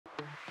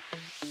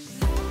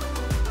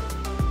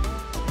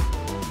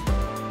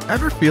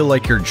Ever feel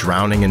like you're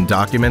drowning in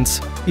documents?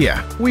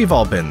 Yeah, we've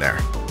all been there.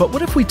 But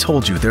what if we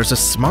told you there's a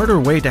smarter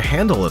way to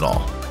handle it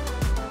all?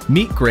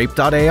 Meet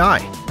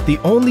Graip.AI, the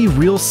only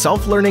real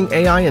self-learning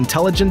AI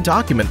intelligent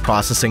document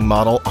processing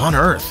model on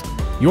Earth.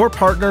 Your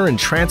partner in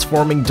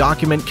transforming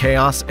document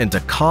chaos into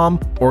calm,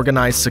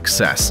 organized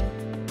success.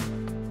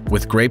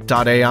 With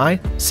Graip.AI,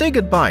 say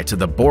goodbye to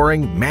the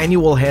boring,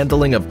 manual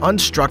handling of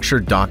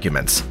unstructured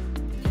documents.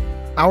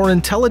 Our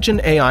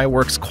intelligent AI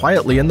works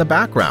quietly in the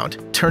background,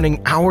 turning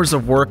hours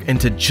of work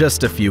into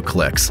just a few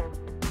clicks.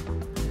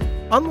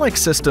 Unlike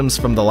systems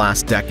from the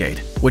last decade,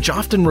 which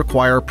often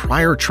require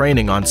prior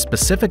training on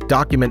specific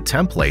document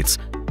templates,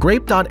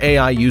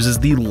 Graip.AI uses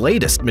the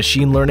latest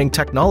machine learning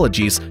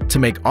technologies to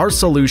make our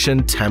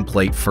solution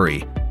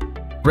template-free.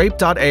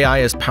 Graip.AI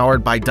is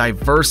powered by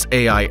diverse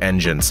AI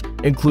engines,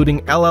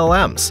 including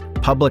LLMs,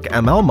 public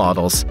ML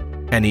models,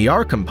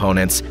 NER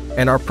components,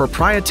 and our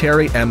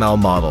proprietary ML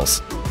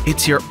models.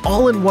 It's your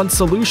all-in-one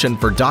solution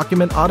for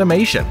document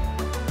automation.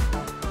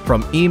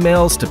 From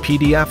emails to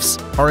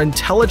PDFs, our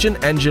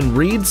intelligent engine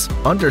reads,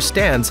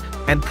 understands,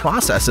 and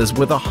processes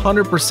with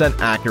 100%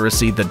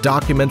 accuracy the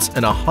documents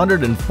in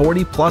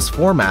 140-plus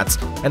formats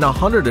and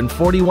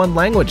 141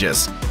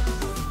 languages.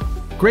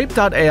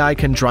 Graip.AI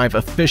can drive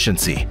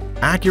efficiency,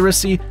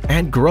 accuracy,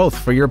 and growth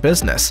for your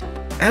business.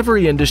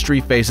 Every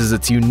industry faces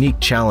its unique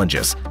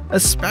challenges,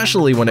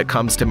 especially when it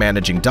comes to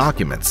managing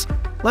documents.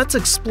 Let's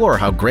explore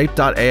how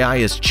Graip.AI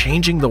is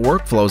changing the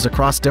workflows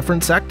across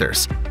different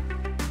sectors.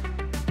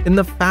 In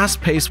the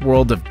fast-paced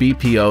world of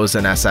BPOs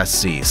and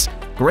SSCs,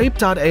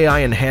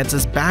 Graip.AI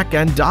enhances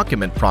back-end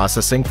document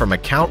processing from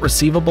account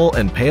receivable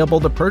and payable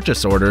to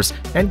purchase orders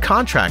and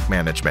contract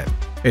management.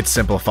 It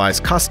simplifies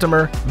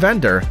customer,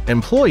 vendor,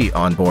 employee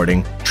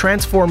onboarding,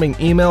 transforming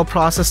email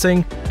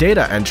processing,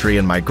 data entry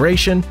and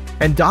migration,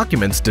 and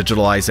documents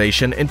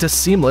digitalization into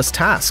seamless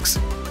tasks.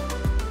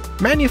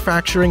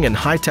 Manufacturing and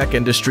high-tech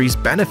industries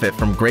benefit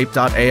from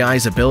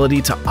Graip.AI's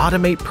ability to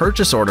automate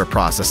purchase order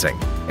processing,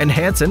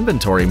 enhance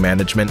inventory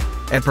management,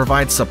 and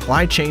provide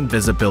supply chain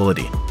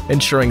visibility,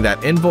 ensuring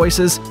that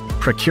invoices,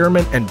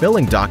 procurement, and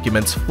billing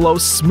documents flow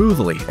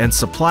smoothly and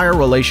supplier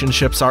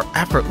relationships are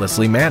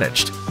effortlessly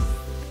managed.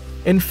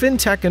 In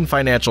fintech and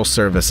financial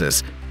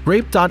services,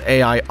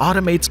 Graip.AI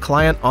automates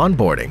client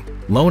onboarding,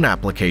 loan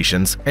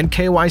applications, and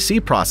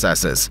KYC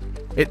processes.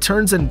 It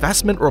turns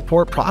investment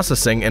report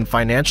processing and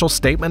financial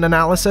statement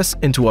analysis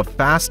into a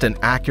fast and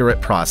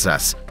accurate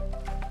process.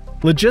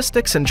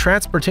 Logistics and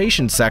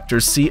transportation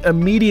sectors see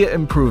immediate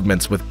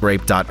improvements with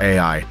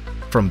Graip.AI,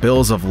 from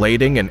bills of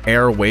lading and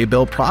air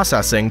waybill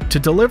processing to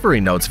delivery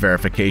notes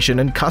verification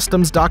and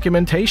customs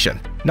documentation,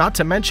 not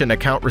to mention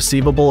account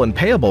receivable and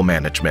payable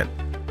management.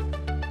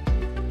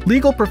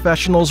 Legal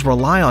professionals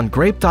rely on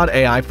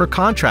Graip.AI for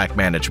contract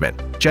management,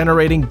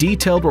 generating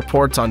detailed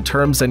reports on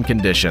terms and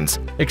conditions,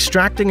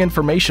 extracting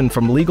information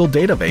from legal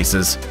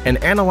databases,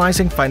 and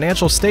analyzing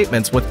financial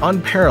statements with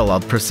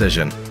unparalleled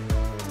precision.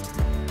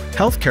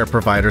 Healthcare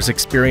providers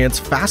experience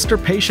faster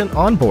patient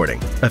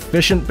onboarding,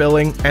 efficient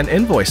billing and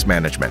invoice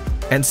management,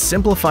 and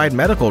simplified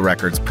medical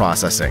records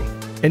processing,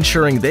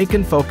 ensuring they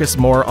can focus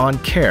more on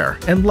care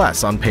and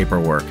less on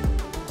paperwork.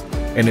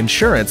 In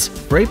insurance,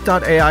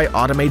 Graip.AI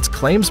automates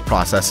claims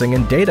processing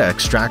and data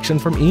extraction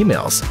from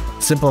emails,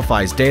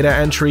 simplifies data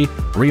entry,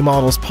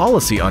 remodels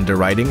policy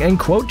underwriting and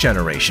quote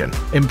generation,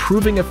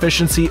 improving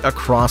efficiency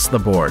across the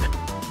board.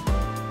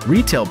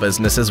 Retail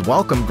businesses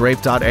welcome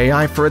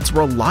Graip.AI for its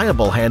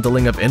reliable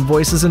handling of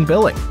invoices and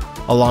billing,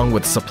 along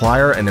with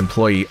supplier and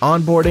employee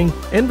onboarding,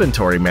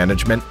 inventory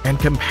management, and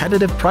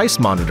competitive price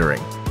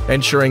monitoring,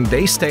 ensuring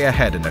they stay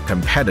ahead in a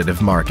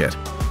competitive market.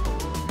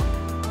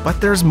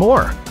 But there's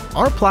more.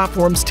 Our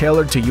platform's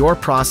tailored to your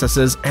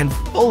processes and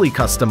fully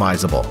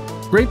customizable.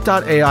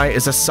 Graip.AI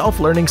is a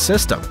self-learning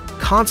system,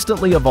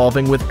 constantly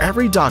evolving with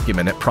every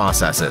document it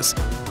processes.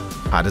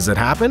 How does it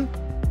happen?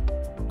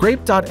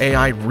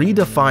 Graip.AI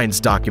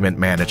redefines document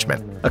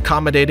management,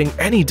 accommodating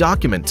any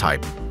document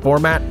type,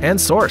 format,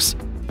 and source.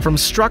 From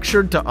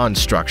structured to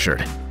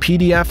unstructured,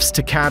 PDFs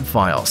to CAD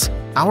files,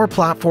 our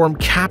platform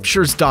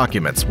captures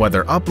documents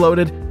whether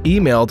uploaded,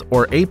 emailed,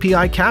 or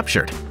API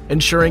captured,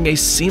 ensuring a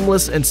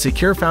seamless and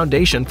secure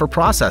foundation for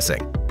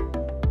processing.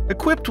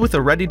 Equipped with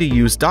a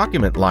ready-to-use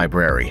document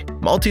library,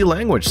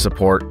 multi-language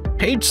support,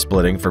 page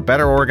splitting for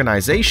better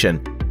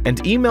organization,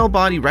 and email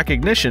body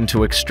recognition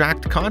to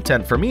extract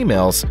content from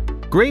emails,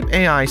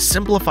 Graip.AI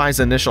simplifies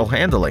initial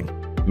handling,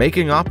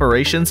 making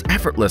operations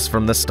effortless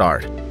from the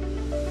start.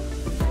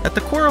 At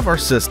the core of our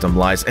system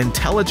lies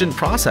intelligent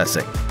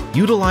processing,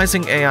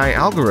 utilizing AI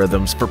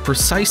algorithms for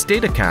precise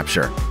data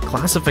capture,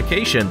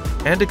 classification,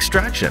 and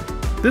extraction.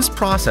 This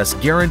process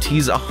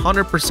guarantees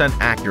 100%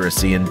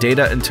 accuracy in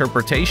data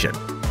interpretation,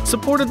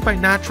 supported by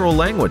natural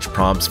language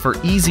prompts for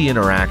easy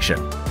interaction,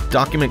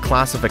 document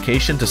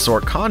classification to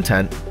sort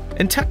content,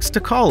 and text to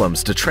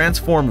columns to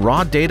transform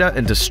raw data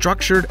into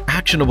structured,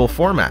 actionable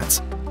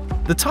formats.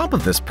 The top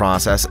of this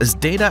process is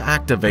data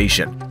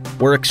activation,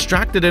 where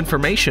extracted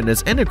information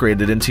is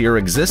integrated into your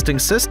existing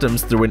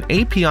systems through an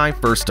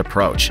API-first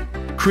approach,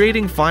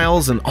 creating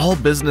files in all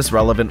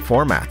business-relevant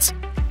formats.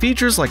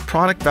 Features like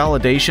product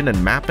validation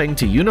and mapping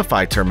to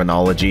unified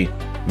terminology,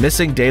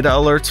 missing data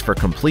alerts for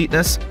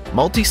completeness,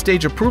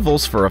 multi-stage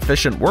approvals for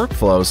efficient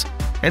workflows,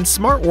 and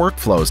smart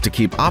workflows to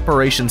keep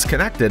operations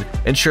connected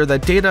ensure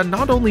that data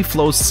not only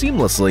flows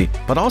seamlessly,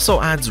 but also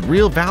adds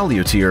real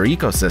value to your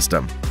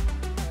ecosystem.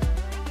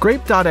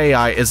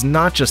 Graip.AI is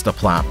not just a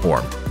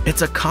platform.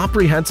 It's a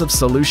comprehensive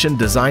solution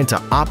designed to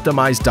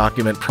optimize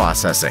document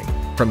processing,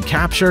 from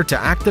capture to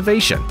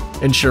activation,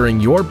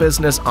 ensuring your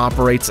business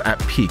operates at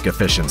peak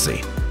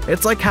efficiency.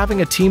 It's like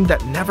having a team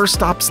that never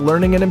stops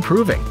learning and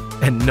improving,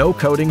 and no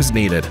coding's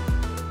needed.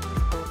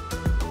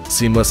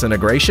 Seamless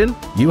integration?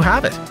 You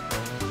have it.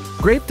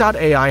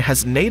 Graip.AI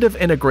has native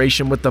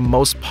integration with the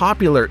most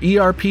popular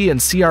ERP and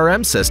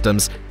CRM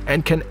systems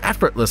and can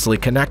effortlessly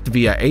connect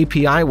via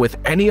API with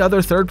any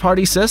other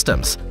third-party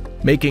systems,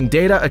 making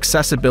data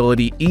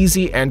accessibility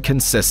easy and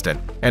consistent,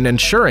 and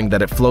ensuring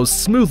that it flows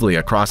smoothly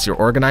across your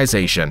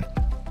organization.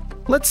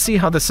 Let's see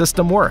how the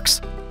system works.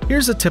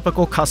 Here's a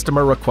typical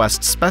customer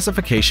request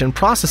specification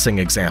processing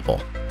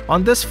example.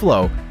 On this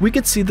flow, we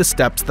could see the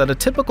steps that a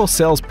typical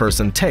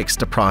salesperson takes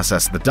to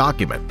process the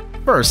document.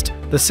 First,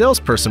 the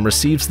salesperson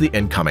receives the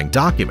incoming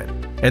document,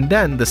 and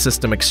then the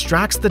system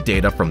extracts the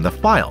data from the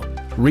file,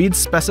 reads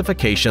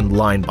specification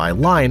line by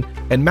line,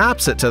 and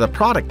maps it to the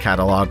product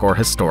catalog or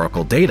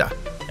historical data.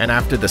 And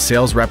after the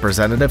sales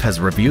representative has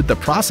reviewed the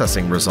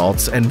processing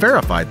results and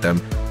verified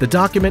them, the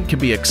document can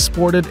be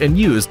exported and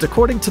used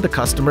according to the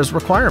customer's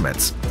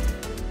requirements.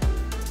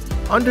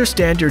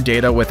 Understand your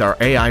data with our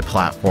AI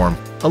platform,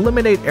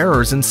 eliminate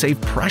errors, and save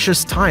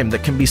precious time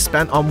that can be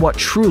spent on what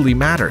truly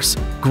matters: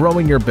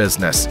 growing your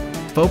business.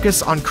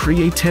 Focus on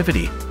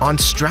creativity, on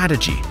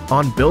strategy,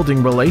 on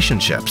building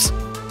relationships.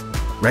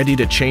 Ready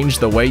to change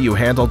the way you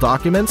handle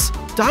documents?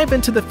 Dive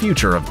into the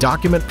future of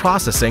document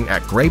processing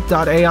at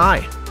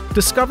Graip.AI.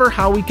 Discover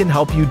how we can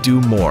help you do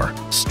more,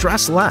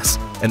 stress less,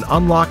 and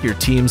unlock your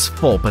team's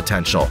full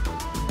potential.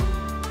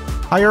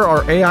 Hire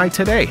our AI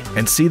today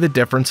and see the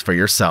difference for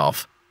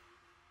yourself.